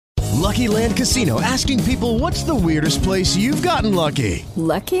Lucky Land Casino, asking people, what's the weirdest place you've gotten lucky?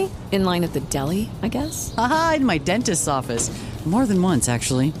 Lucky? In line at the deli, I guess? Aha, in my dentist's office. More than once,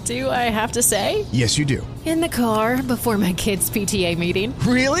 actually. Do I have to say? Yes, you do. In the car before my kids' PTA meeting.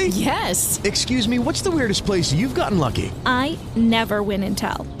 Really? Yes. Excuse me, what's the weirdest place you've gotten lucky? I never win and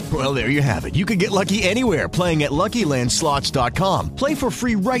tell. Well, there you have it. You can get lucky anywhere, playing at LuckyLandSlots.com. Play for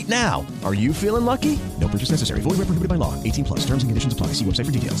free right now. Are you feeling lucky? No purchase necessary. Void where prohibited by law. 18 plus. Terms and conditions apply. See website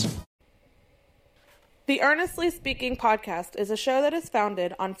for details. The Earnestly Speaking podcast is a show that is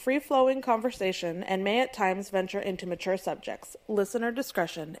founded on free-flowing conversation and may at times venture into mature subjects. Listener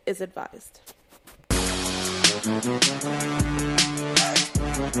discretion is advised.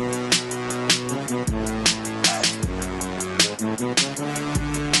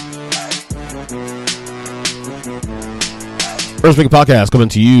 Earnestly Speaking podcast coming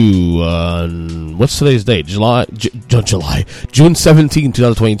to you on, what's today's date? June 17,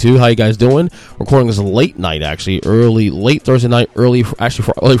 2022. How you guys doing? Recording this late night, actually. Late Thursday night, early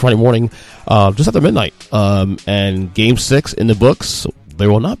Friday morning, just after midnight. And Game 6 in the books.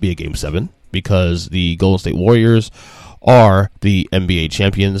 There will not be a Game 7 because the Golden State Warriors are the NBA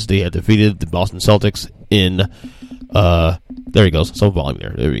champions. They had defeated the Boston Celtics in, there he goes. Some volume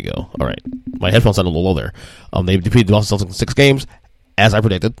there. There we go. All right. My headphones sound a little low there. They defeated the Boston Celtics in 6 games, as I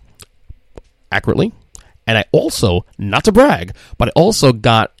predicted, accurately. And I also, not to brag, but I also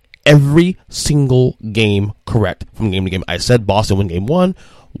got every single game correct from game to game. I said Boston win game 1,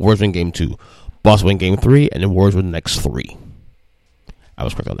 Warriors win game 2. Boston win game 3, and then Warriors win the next 3. I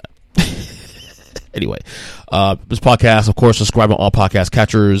was correct on that. Anyway, this podcast, of course, subscribe on all podcast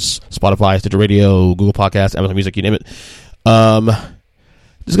catchers, Spotify, Stitcher Radio, Google Podcasts, Amazon Music, you name it.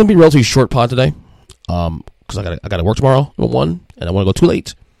 This is going to be a relatively short pod today, because I got to work tomorrow, and I want to go too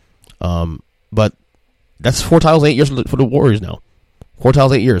late. But that's 4 titles, 8 years for the Warriors now. 4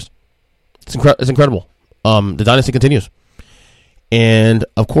 titles, 8 years. It's incredible. The dynasty continues. And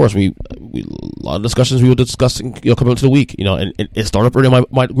of course, a lot of discussions we were discussing, coming into the week, and it started up in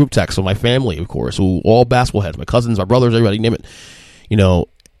my group text, so my family, of course, who all basketball heads, my cousins, my brothers, everybody, name it.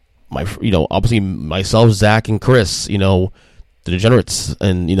 Obviously myself, Zach, and Chris, the degenerates,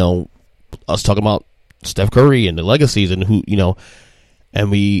 and us talking about Steph Curry and the legacies, and who,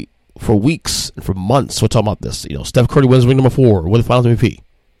 and we for weeks and for months we're talking about this. Steph Curry wins ring number 4, win the Finals MVP.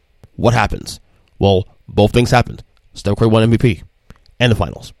 What happens? Well, both things happened. Steph Curry won MVP. And the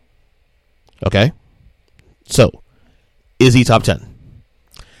finals. Okay? So, is he top 10?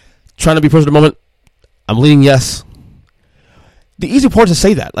 Trying to be first at the moment. I'm leaning yes. The easy part is to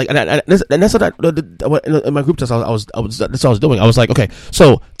say that. And that's what in my group test, that's what I was doing. I was like, okay,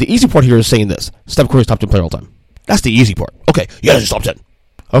 so the easy part here is saying this. Steph Curry's top 10 player all time. That's the easy part. Okay, yeah, he's top 10.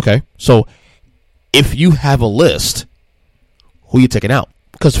 Okay, so if you have a list, who are you taking out?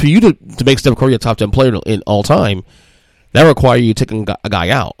 Because for you to make Steph Curry a top 10 player in all time, that requires you taking a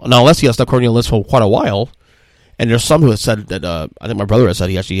guy out. Now, unless he has Steph Curry on the list for quite a while, and there's some who have said that, I think my brother has said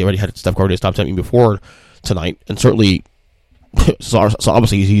he actually already had Steph Curry in his top 10 even before tonight, and certainly, so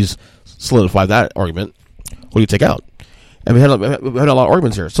obviously he's solidified that argument. Who do you take out? And we had a lot of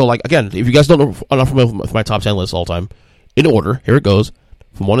arguments here. So, again, if you guys don't know, I'm not familiar with my top 10 list all time, in order, here it goes,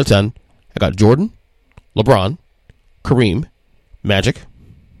 from 1 to 10, I got Jordan, LeBron, Kareem, Magic,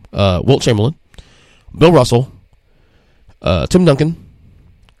 Wilt Chamberlain, Bill Russell, Tim Duncan,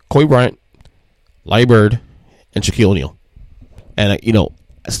 Kobe Bryant, Larry Bird, and Shaquille O'Neal. And,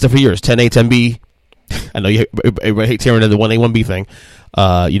 stuff for years, 10A, 10B. I know everybody hates hearing the 1A, 1B thing.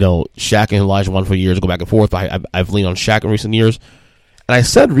 Shaq and Elijah won for years, go back and forth. I've leaned on Shaq in recent years. And I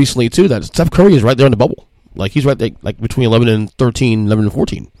said recently, too, that Steph Curry is right there in the bubble. He's right there, between 11 and 13, 11 and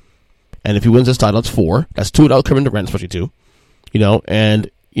 14. And if he wins this title, that's 4. That's 2 without Kevin Durant, especially 2.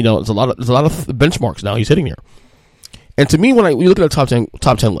 There's a lot of benchmarks now he's hitting here. And to me, when you look at the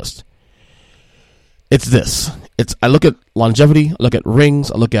top 10 list, it's this. I look at longevity, I look at rings,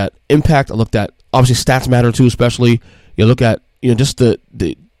 I look at impact, I look at, obviously, stats matter too, especially. You look at, just the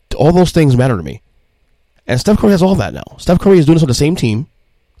all those things matter to me. And Steph Curry has all that now. Steph Curry is doing this on the same team.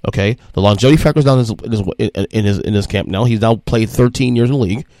 Okay, the longevity factor is down in his camp now. He's now played 13 years in the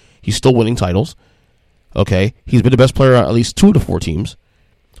league. He's still winning titles. Okay, he's been the best player on at least 2 of the 4 teams.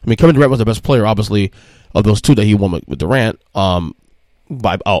 I mean, Kevin Durant was the best player, obviously, of those 2 that he won with Durant.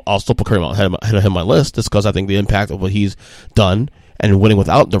 But I'll still put Curry ahead of him on my list, just because I think the impact of what he's done and winning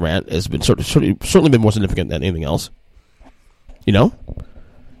without Durant has been certainly been more significant than anything else. He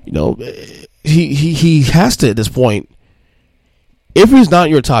has to, at this point, if he's not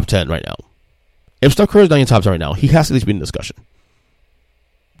in your top 10 right now, if Steph Curry's not in your top 10 right now, he has to at least be in the discussion.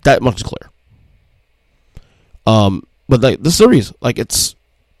 That much is clear. But the series,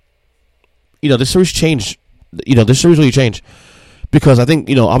 this series changed. This series really changed because I think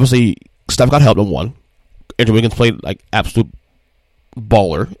obviously Steph got help in one. Andrew Wiggins played like absolute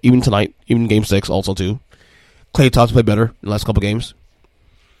baller, even tonight, even Game 6 also too. Klay Thompson played better in the last couple games.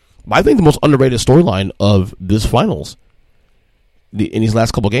 But I think the most underrated storyline of this finals in these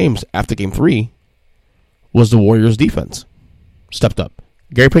last couple games after Game 3 was the Warriors' defense stepped up.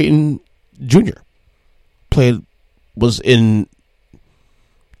 Gary Payton Jr. was in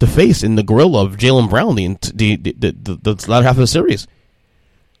the face in the grill of Jaylen Brown the latter half of the series.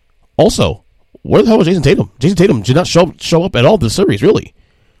 Also, where the hell was Jason Tatum? Jason Tatum did not show up at all this series, really.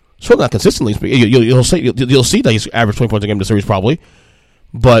 Certainly not consistently. You'll see that he's averaged 20 points a game this series probably,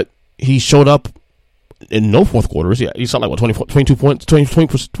 but he showed up in no fourth quarters. He shot like 22 points,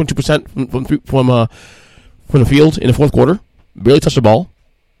 22% from the field in the fourth quarter. Barely touched the ball.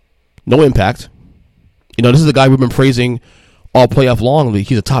 No impact. This is the guy we've been praising all playoff long.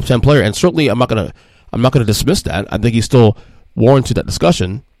 He's a top 10 player, and certainly I'm not gonna dismiss that. I think he's still warranted that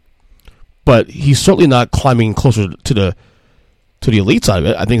discussion, but he's certainly not climbing closer to the elite side of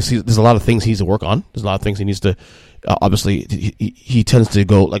it. I think there's a lot of things he needs to work on. There's a lot of things he needs to. Obviously, he tends to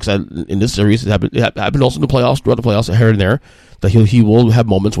go, like I said, in this series. It happened also in the playoffs, throughout the playoffs, here and there, that he will have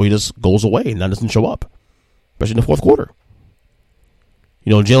moments where he just goes away and doesn't show up, especially in the fourth quarter.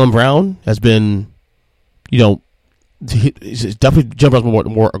 Jaylen Brown has been, he's definitely Jaylen Brown's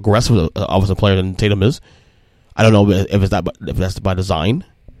more aggressive offensive player than Tatum is. I don't know if that's by design.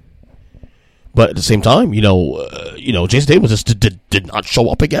 But at the same time, Jason Tatum just did not show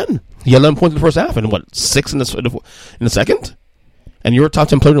up again. He had 11 points in the first half and 6 in the second. And you're a top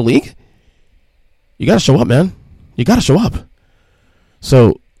 10 player in the league. You got to show up, man. You got to show up.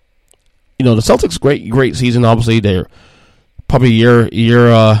 So, the Celtics great season. Obviously, they're probably a year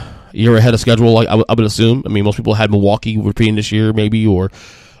ahead of schedule. I would assume. I mean, most people had Milwaukee repeating this year, maybe, or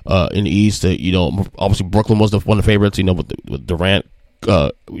in the East. Obviously Brooklyn was one of the favorites. With Durant.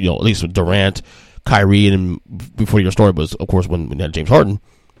 At least with Durant, Kyrie, and before your story was, of course, when we had James Harden.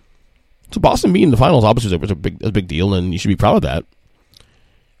 So Boston being in the finals obviously was a big deal, and you should be proud of that.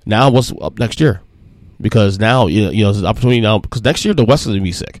 Now, what's up next year? Because now, there's an opportunity now, because next year the West is going to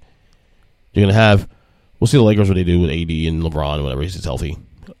be sick. You're going to have, we'll see the Lakers what they do with AD and LeBron and whatever, he's healthy.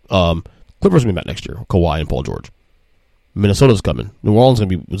 Clippers going to be back next year, Kawhi and Paul George. Minnesota's coming. New Orleans is going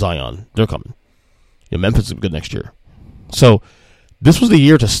to be with Zion. They're coming. Memphis is good next year. So, this was the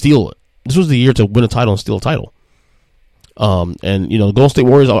year to steal it. This was the year to win a title and steal a title. And the Golden State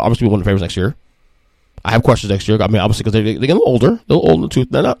Warriors obviously be one of the favorites next year. I have questions next year. I mean, obviously, because they're getting older. They're old too.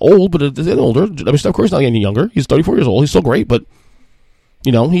 They're not old, but they're getting older. I mean, Steph Curry's not getting any younger. He's 34 years old. He's still great, but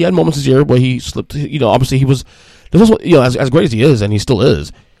he had moments this year where he slipped. Obviously, he was. This was as great as he is, and he still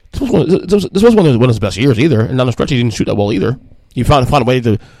is. This was one of his best years either. And down the stretch, he didn't shoot that well either. He found a way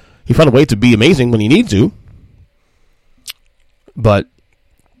to be amazing when he needed to. But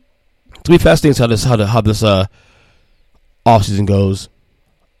to be fascinating how this offseason goes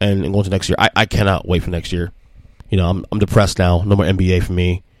and going to next year. I cannot wait for next year. I'm depressed now. No more NBA for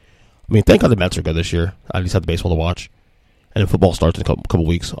me. I mean, thank God the Mets are good this year. I at least have the baseball to watch. And then football starts in a couple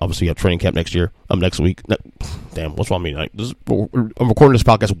weeks. Obviously, you have training camp next year. Next week. Damn, what's wrong with me? I'm recording this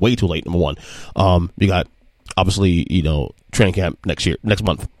podcast way too late, number one. You got, obviously, training camp next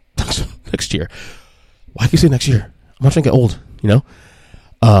month. Next year. Why can you say next year? I'm not trying to get old,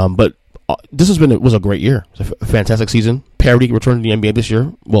 But this was a great year. It was a fantastic season. Parity returned to the NBA this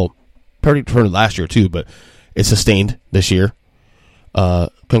year. Well, parity returned last year too, but it's sustained this year.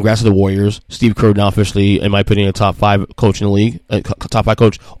 Congrats to the Warriors. Steve Kerr now officially, in my opinion, a top 5 coach in the league, top 5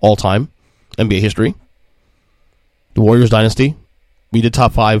 coach all time, NBA history. The Warriors dynasty. We did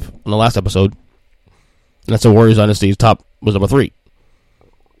top 5 on the last episode, and that's the Warriors dynasty. Top was number 3,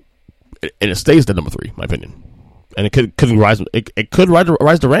 and it stays the number 3, in my opinion. And it could rise. It could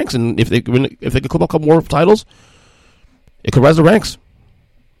rise the ranks, and if they could clip up a couple more titles, it could rise the ranks.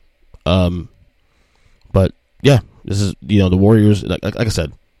 But yeah, this is the Warriors. Like I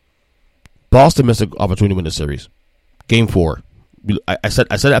said, Boston missed an opportunity to win this series. Game 4, I said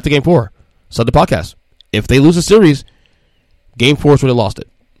after Game 4, said the podcast. If they lose the series, Game 4 is where they lost it,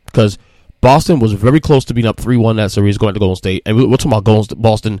 because Boston was very close to being up 3-1 that series going to Golden State, and we're talking about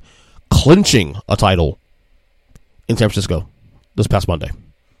Boston clinching a title in San Francisco this past Monday,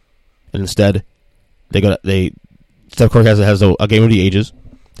 and instead Steph Curry has a game of the ages.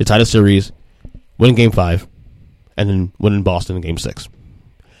 They tied a series, win Game 5, and then win in Boston in Game 6.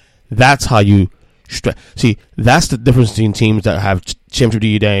 That's how you see. That's the difference between teams that have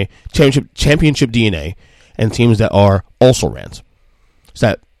championship DNA, and teams that are also rans. Is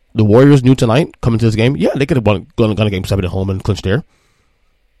that the Warriors knew tonight coming to this game? Yeah, they could have gone to Game 7 at home and clinched there.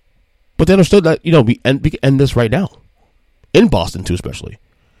 But they understood that, we can end this right now. In Boston, too, especially.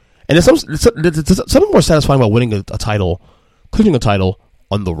 And there's something more satisfying about winning a title, clinching a title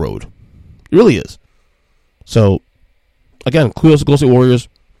on the road. It really is. So, again, kudos to Golden State Warriors.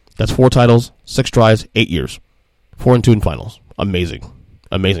 That's 4 titles, 6 tries, 8 years. 4-2 in finals. Amazing.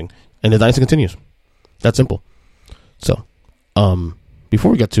 Amazing. And the dynasty continues. That simple. So, before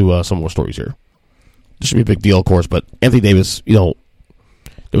we get to some more stories here, this should be a big deal, of course, but Anthony Davis,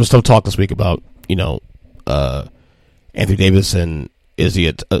 there was some talk this week about, Anthony Davis and is he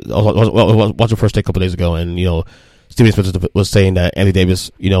I was watching First Take a couple days ago, and, Stephen Smith was saying that Anthony Davis,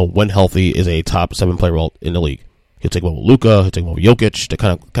 when healthy, is a top 7 player in the league. He'll take one with Luka, he'll take one with Jokic, that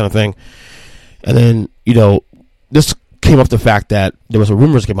kind of thing. And then, this came up the fact that there was some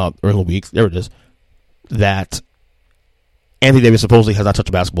rumors came out during the week, there it is, that Anthony Davis supposedly has not touched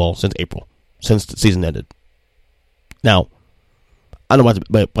a basketball since April, since the season ended. Now, I don't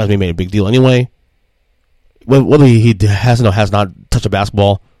know why he made a big deal anyway. Whether he has or has not touched a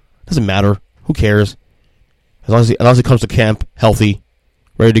basketball, doesn't matter. Who cares? As long as he comes to camp healthy,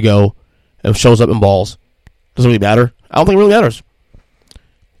 ready to go, and shows up in balls, doesn't really matter. I don't think it really matters.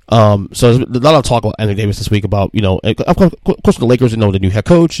 So there's a lot of talk about Anthony Davis this week about, of course the Lakers the new head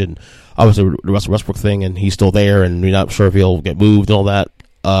coach, and obviously the Russell Westbrook thing, and he's still there, and we're not sure if he'll get moved and all that.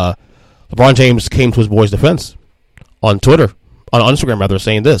 LeBron James came to his boy's defense on Twitter, on Instagram rather,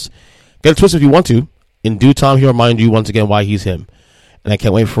 saying this: "Get a twist if you want to. In due time, he'll remind you once again why he's him, and I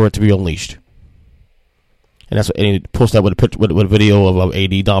can't wait for it to be unleashed." And that's what, and he posted that with a picture, with a video of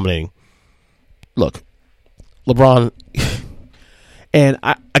AD dominating. Look, LeBron, and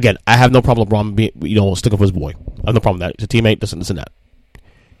I have no problem with LeBron being, sticking with his boy. I have no problem with that. He's a teammate, this and that.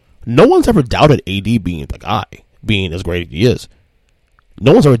 No one's ever doubted AD being the guy, being as great as he is.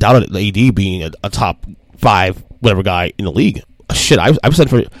 No one's ever doubted AD being a top 5 whatever guy in the league. Shit, I've said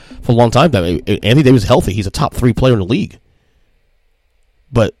for a long time that Anthony Davis is healthy. He's a top 3 player in the league.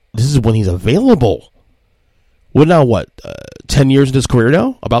 But this is when he's available. We're now 10 years into his career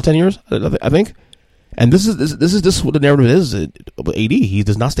now? About 10 years, I think. And this is what the narrative is. AD, he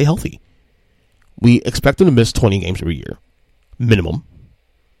does not stay healthy. We expect him to miss 20 games every year, minimum.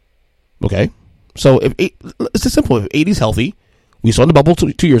 Okay, so it's just simple. If AD's healthy, we saw in the bubble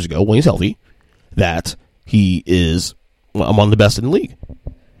 2 years ago when he's healthy that he is among the best in the league.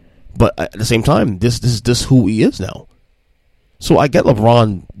 But at the same time, this is who he is now. So I get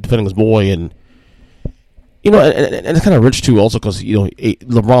LeBron defending his boy, and and it's kind of rich too, also because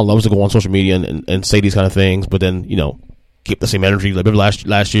LeBron loves to go on social media and say these kind of things, but then keep the same energy. Like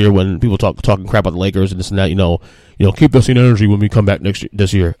last year when people talking crap about the Lakers and this and that, keep the same energy when we come back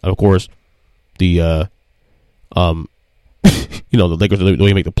this year. And of course, the the Lakers don't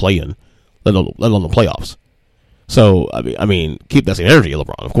even make the play-in, let alone the playoffs. So I mean, keep that same energy,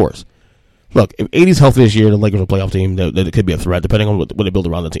 LeBron, of course. Look, if AD's healthy this year, the Lakers are a playoff team. That it could be a threat, depending on what they build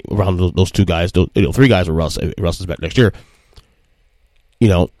around the team, around those 2 guys, 3 guys with Russ. If Russ is back next year,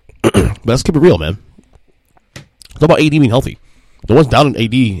 but let's keep it real, man. It's about AD being healthy. No one's doubting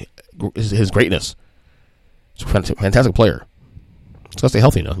AD his greatness. He's a fantastic player. He's got to stay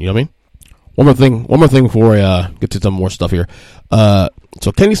healthy now. You know what I mean? One more thing before I get to some more stuff here.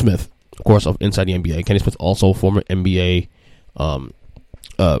 So Kenny Smith, of course, of Inside the NBA. Kenny Smith, also former NBA.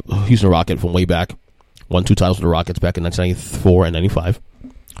 Houston Rocket from way back, won 2 titles with the Rockets back in 1994 and 95.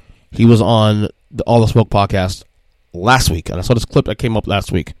 He was on the All the Smoke podcast last week, and I saw this clip that came up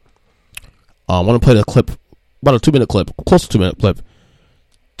last week. I want to play the clip, about a 2-minute clip, close to 2-minute clip,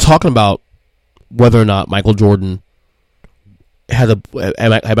 talking about whether or not Michael Jordan had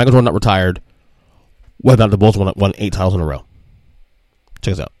Michael Jordan not retired, whether or not the Bulls won 8 titles in a row.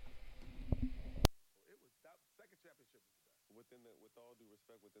 Check us out.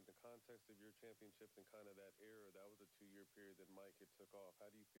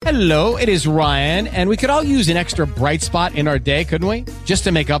 Hello, it is Ryan, and we could all use an extra bright spot in our day, couldn't we? Just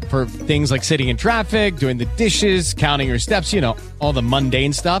to make up for things like sitting in traffic, doing the dishes, counting your steps, all the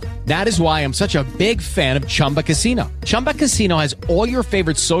mundane stuff. That is why I'm such a big fan of Chumba Casino. Chumba Casino has all your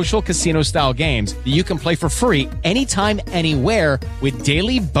favorite social casino-style games that you can play for free anytime, anywhere with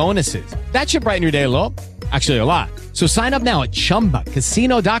daily bonuses. That should brighten your day a little. Actually, a lot. So sign up now at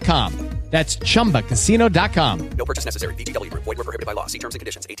ChumbaCasino.com. That's ChumbaCasino.com. No purchase necessary. VGW Group. Void where prohibited by law. See terms and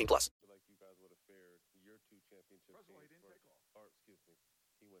conditions. 18+. All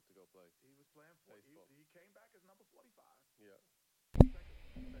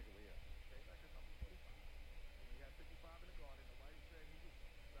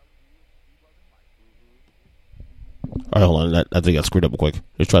right, hold on. I think I screwed up real quick.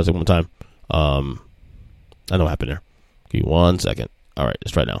 Let's try this one more time. I know what happened there. Give me 1 second. All right,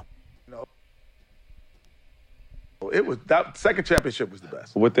 let's try it now. it was that second championship was the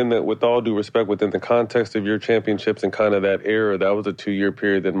best. With all due respect, within the context of your championships and kind of that era, that was a 2-year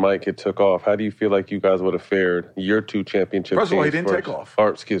period that Mike had took off. How do you feel like you guys would have fared your 2 championship First of all, he teams didn't first? take off. Or,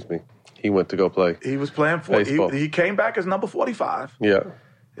 excuse me. He went to go play. He was playing for. He came back as number 45. Yeah.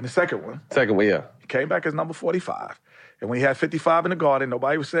 In the second one. Second one, yeah. He came back as number 45. And when he had 55 in the Garden,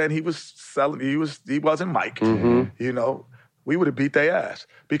 nobody was saying he was selling. He wasn't Mike. Mm-hmm. You know, we would have beat their ass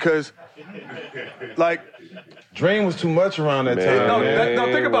because, like, Dream was too much around that time. No,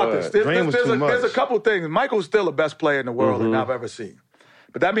 think about this. There's a couple of things. Michael's still the best player in the world that I've ever seen,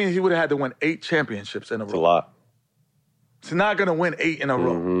 but that means he would have had to win 8 championships in a row. It's a lot. He's not going to win 8 in a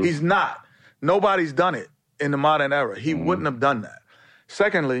row. He's not. Nobody's done it in the modern era. He wouldn't have done that.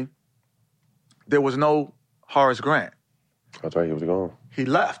 Secondly, there was no Horace Grant. That's right, he was gone. He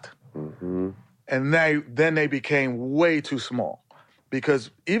left. And then they became way too small.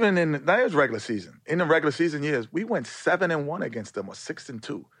 Because even that was regular season. In the regular season years, we went 7-1 against them or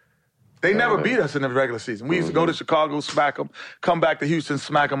 6-2. They never beat us in the regular season. We used to go to Chicago, smack them, come back to Houston,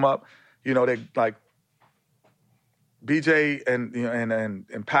 smack them up. You know, they like BJ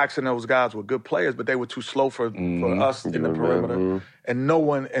and Paxson, those guys were good players, but they were too slow for us in the perimeter. And no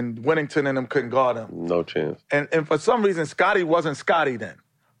one, and Winnington and them couldn't guard them. No chance. And for some reason, Scotty wasn't Scotty then.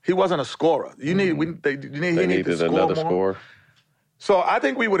 He wasn't a scorer. He needed to score another more. scorer. So I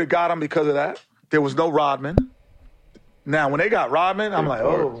think we would have got him because of that. There was no Rodman. Now, when they got Rodman, I'm like,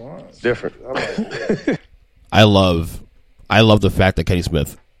 oh. It's different. I love the fact that Kenny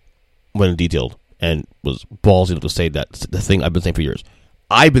Smith went in detailed and was ballsy enough to say that the thing I've been saying for years.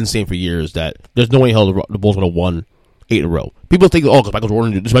 I've been saying for years that there's no way in hell the Bulls would have won 8 in a row. People think, because Michael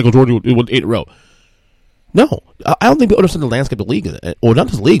Jordan won 8 in a row. No, I don't think people understand the landscape of the league, or not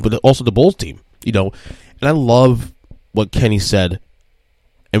just the league, but also the Bulls team. You know, and I love what Kenny said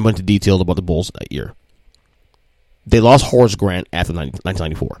and went into detail about the Bulls that year. They lost Horace Grant after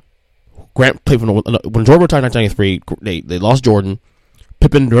 1994. Grant played when Jordan retired in 1993. They lost Jordan.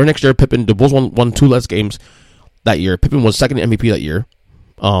 Pippen, during next year, the Bulls won 2 less games that year. Pippen was second MVP that year,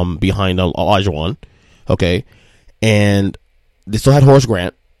 behind Elijah Wan. Okay, and they still had Horace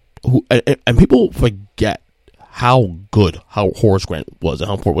Grant, who and people forget how good Horace Grant was and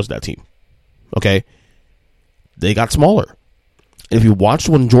how important was that team. Okay, they got smaller, and if you watched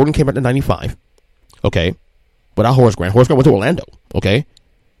when Jordan came back in '95, okay, without Horace Grant went to Orlando. Okay,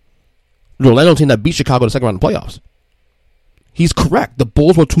 the Orlando team that beat Chicago in the second round of the playoffs. He's correct. The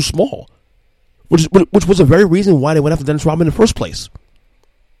Bulls were too small, which was the very reason why they went after Dennis Rodman in the first place.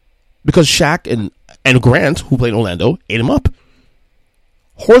 Because Shaq and Grant, who played in Orlando, ate him up.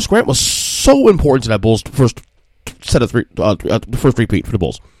 Horace Grant was so important to that Bulls first set of the first repeat for the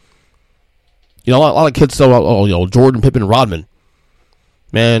Bulls. You know, a lot of kids say, Jordan, Pippen, and Rodman.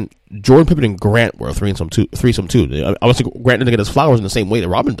 Man, Jordan, Pippen, and Grant were a threesome too. Obviously, Grant didn't get his flowers in the same way that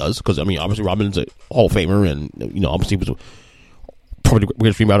Rodman does, because obviously Rodman's a Hall of Famer, and obviously he was probably the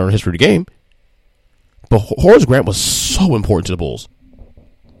greatest rebounder in the history of the game. But Horace Grant was so important to the Bulls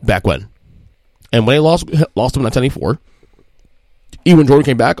back when, and when they lost him in 1994, even when Jordan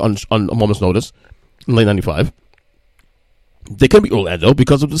came back on a moment's notice in late '95, they couldn't beat Orlando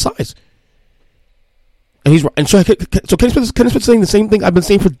because of the size. And so Kenny Smith's saying the same thing I've been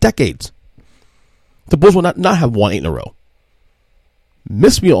saying for decades. The Bulls will not have won 8 in a row.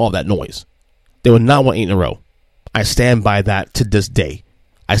 Miss me all that noise. They will not win 8 in a row. I stand by that to this day.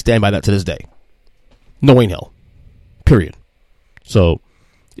 No way in hell. Period. So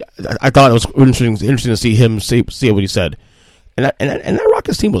I thought it was interesting to see him say what he said. And that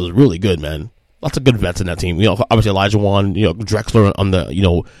Rockets team was really good, man. Lots of good vets in that team. Obviously Elijah Wan, Drexler on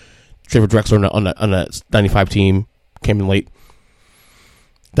the Trevor Drexler on that 95 team came in late.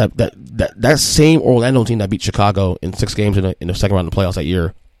 That same Orlando team that beat Chicago in 6 games in the second round of the playoffs that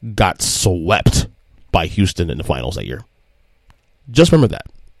year got swept by Houston in the finals that year. Just remember that,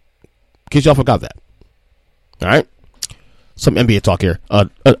 in case y'all forgot that. All right, some NBA talk here,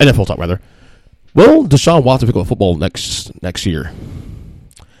 NFL talk rather. Will Deshaun Watson pick up football next year?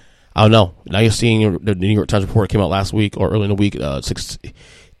 I don't know. Now you're seeing the New York Times report came out last week or early in the week.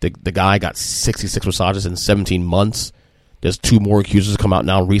 The guy got 66 massages in 17 months. There's 2 more accusers come out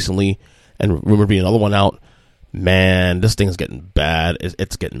now recently, and rumored to be another one out. Man, this thing's getting bad.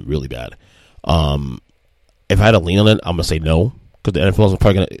 It's getting really bad. If I had to lean on it, I'm gonna say no, because the NFL is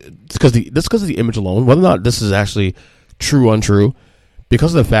probably gonna. Because of the image alone, whether or not this is actually true or untrue,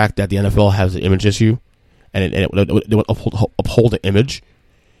 because of the fact that the NFL has an image issue, and it would uphold the image,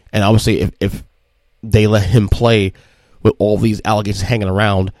 and obviously if they let him play with all these allegations hanging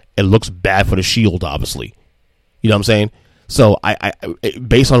around, it looks bad for the Shield, obviously. You know what I'm saying? So I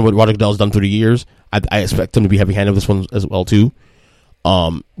based on what Roger Goodell's done through the years, I expect him to be heavy-handed with this one as well too.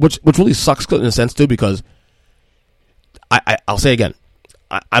 Which really sucks in a sense too, because I'll say again,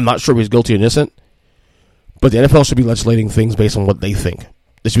 I'm not sure if he's guilty or innocent, but the NFL should be legislating things based on what they think.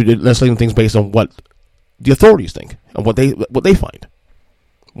 They should be legislating things based on what the authorities think and what they find.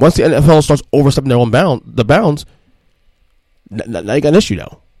 Once the NFL starts overstepping their own bounds, now you got an issue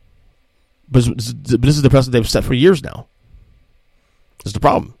now. But this is the precedent they've set for years now. This is the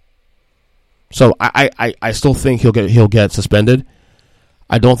problem. So I still think he'll get suspended.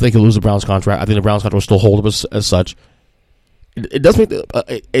 I don't think he'll lose the Browns contract. I think the Browns contract will still hold him as such. It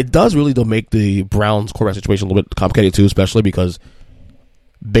does really make the Browns quarterback situation a little bit complicated too, especially because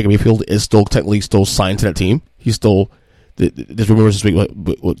Baker Mayfield is technically still signed to that team. He's still. There's rumors this week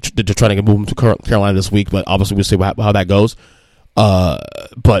they're trying to move him to Carolina this week, but obviously we'll see how that goes.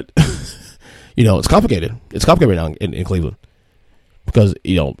 But it's complicated. It's complicated right now in Cleveland because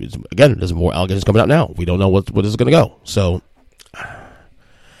again, there's more allegations coming out now. We don't know what is going to go. So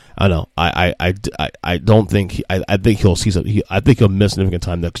I don't know. I don't think I think he'll see I think he'll miss significant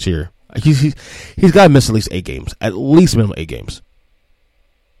time next year. He's got to miss at least 8 games, at least minimum 8 games.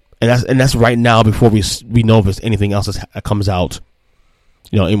 And that's right now before we know if there's anything else that comes out,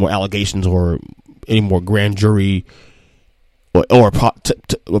 any more allegations or any more grand jury or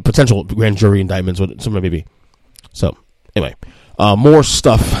potential grand jury indictments or something maybe. So anyway, more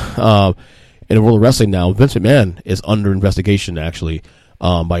stuff in the world of wrestling now. Vince McMahon is under investigation actually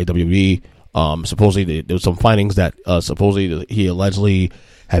by WWE. Supposedly there was some findings that supposedly he allegedly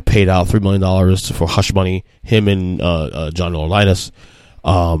had paid out $3 million for hush money. Him and John Laurinaitis.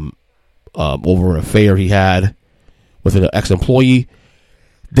 Over an affair he had with an ex-employee.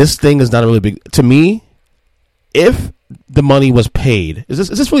 This thing is not a really big to me. If the money was paid, is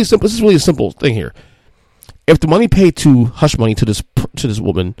this really simple? This is really a simple thing here. If the money paid to hush money to this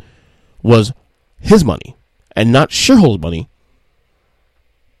woman was his money and not shareholder money,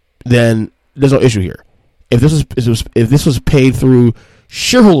 then there's no issue here. If this was paid through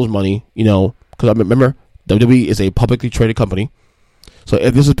shareholders' money, because I remember WWE is a publicly traded company. So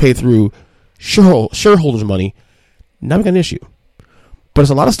if this is paid through shareholders' money, now we got an issue. But there's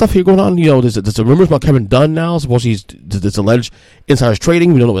a lot of stuff here going on. There's rumors about Kevin Dunn now. Supposedly there's alleged insiders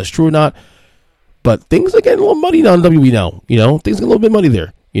trading. We don't know if it's true or not. But things are getting a little muddy now in WWE now. Things get a little bit muddy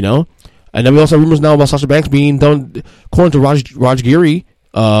there. And then we also have rumors now about Sasha Banks being done. According to Raj Giri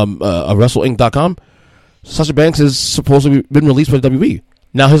of WrestleInc.com, Sasha Banks has supposedly been released by the WWE.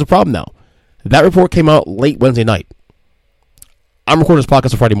 Now here's the problem now. That report came out late Wednesday night. I'm recording this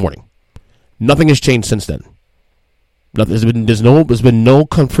podcast on Friday morning. Nothing has changed since then. There's been no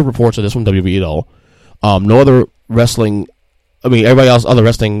confirmed reports of this from WWE at all. No other wrestling. Everybody else, other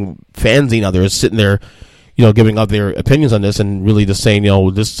wrestling fanzine out there is sitting there, giving out their opinions on this and really just saying,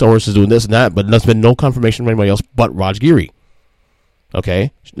 this source is doing this and that. But there's been no confirmation from anybody else but Raj Giri.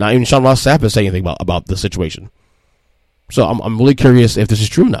 Okay, not even Sean Ross Sapp is saying anything about the situation. So I'm really curious if this is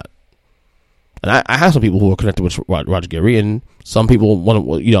true or not. And I have some people who are connected with Raj Giri, and some people want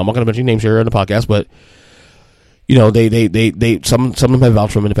to. I'm not going to mention names here in the podcast, but they some of them have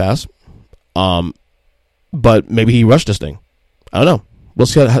vouched for him in the past. But maybe he rushed this thing. I don't know. We'll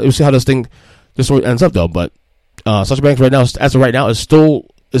see how this story ends up though. But Sasha Banks right now, as of right now, is still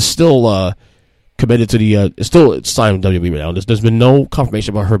committed to the. Is still signed with WWE right now. There's been no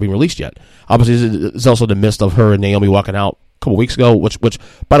confirmation about her being released yet. Obviously, it's also the midst of her and Naomi walking out couple weeks ago, which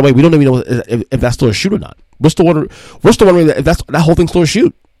by the way, we don't even know if that's still a shoot or not. We're still wondering if that whole thing's still a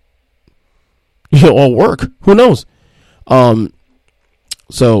shoot, or work. Who knows?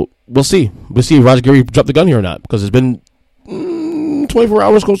 So we'll see. We'll see if Raj Giri dropped the gun here or not, because it's been 24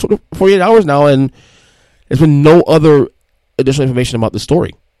 hours, close to 48 hours now, and there's been no other additional information about the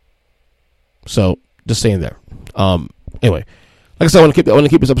story. So just saying there. Anyway, like I said, I want to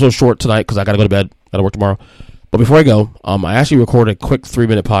keep this episode short tonight because I got to go to bed. Got to work tomorrow. But before I go, I actually recorded a quick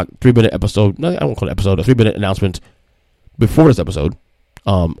 3-minute episode. No, I won't call it episode. A 3-minute announcement before this episode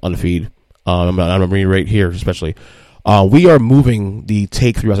on the feed. I'm going to reiterate here, especially. We are moving the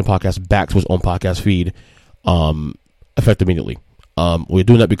Take 3 Wrestling podcast back to its own podcast feed, effective immediately. We're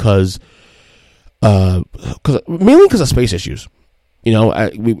doing that because mainly because of space issues.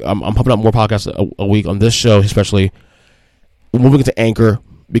 I'm pumping out more podcasts a week on this show, especially. We're moving into Anchor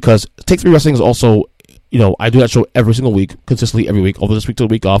because Take 3 Wrestling is also. I do that show every single week, consistently every week. Although this week took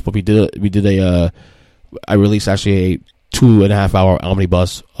a week off, but I released actually a 2.5-hour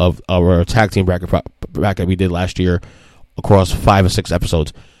omnibus of our tag team bracket we did last year across 5 or 6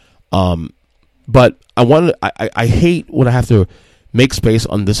 episodes. But I hate when I have to make space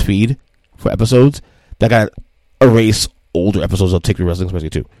on this feed for episodes that got erase older episodes of Take 3 Wrestling, especially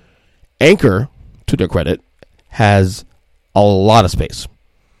too. Anchor, to their credit, has a lot of space.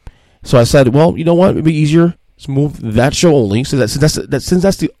 So I said, well, you know what? It'd be easier to move that show only. So since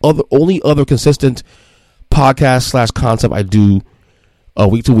that's the only other consistent podcast / concept I do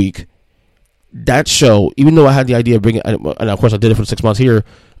week to week. That show, even though I had the idea of bringing, and of course I did it for 6 months here,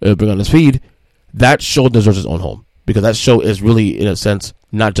 bring on this feed, that show deserves its own home. Because that show is really, in a sense,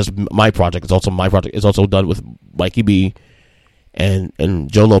 not just my project. It's also my project. It's also done with Mikey B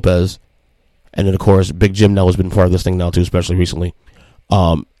and Joe Lopez. And then, of course, Big Jim now has been part of this thing now, too, especially recently.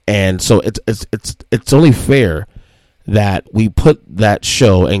 And so it's only fair that we put that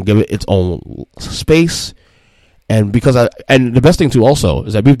show and give it its own space. And because and the best thing, too, also,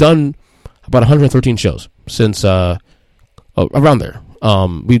 is that we've done about 113 shows since around there.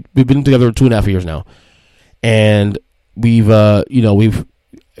 We've been together 2.5 years now. And we've the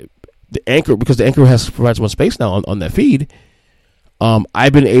Anchor, because the Anchor has provided so much space now on that feed.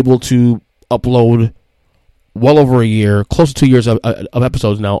 I've been able to upload well over a year, close to 2 years of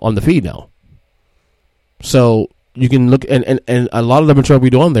episodes now on the feed now. So you can look, and a lot of the material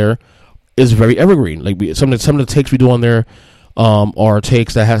we do on there is very evergreen. Like some of the takes we do on there are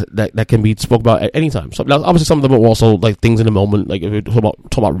takes that can be spoke about at any time. So now, obviously, some of them are also like things in the moment, like if we talk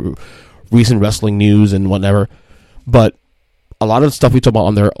about recent wrestling news and whatever. But a lot of the stuff we talk about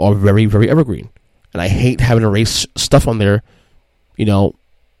on there are very, very evergreen. And I hate having to erase stuff on there,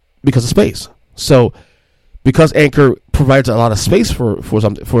 because of space. So because Anchor provides a lot of space for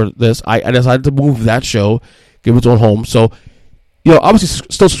this, I decided to move that show, give it its own home. So, obviously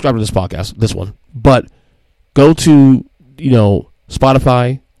still subscribe to this podcast, this one, but go to,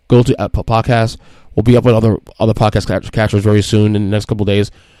 Spotify, go to Apple Podcasts. We'll be up with other podcast catchers very soon in the next couple of days.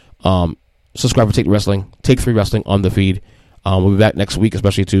 Subscribe to Take 3 Wrestling on the feed. We'll be back next week,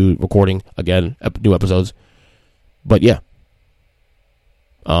 especially to recording again new episodes. But yeah,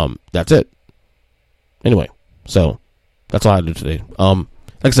 that's it. Anyway, so that's all I do today. Like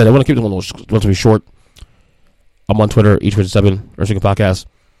I said, I want to keep it relatively short. I'm on Twitter, H57 Wrestling Podcast.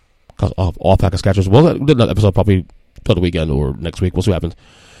 Cause all podcast catchers. We'll do another episode probably till the weekend or next week. We'll see what happens.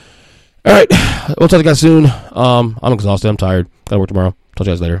 All right, we'll talk to you guys soon. I'm exhausted. I'm tired. Gotta work tomorrow. Talk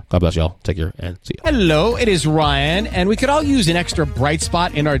to you guys later. God bless y'all. Take care and see you. Hello, it is Ryan, and we could all use an extra bright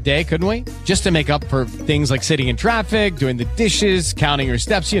spot in our day, couldn't we? Just to make up for things like sitting in traffic, doing the dishes, counting your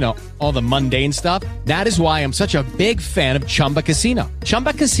steps, all the mundane stuff. That is why I'm such a big fan of Chumba Casino.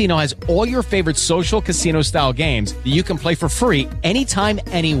 Chumba Casino has all your favorite social casino-style games that you can play for free anytime,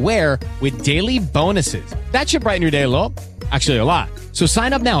 anywhere with daily bonuses. That should brighten your day a little. Actually, a lot. So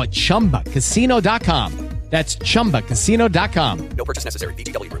sign up now at ChumbaCasino.com. That's ChumbaCasino.com. No purchase necessary.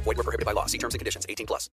 VGW Group. Void where prohibited by law. See terms and conditions. 18+.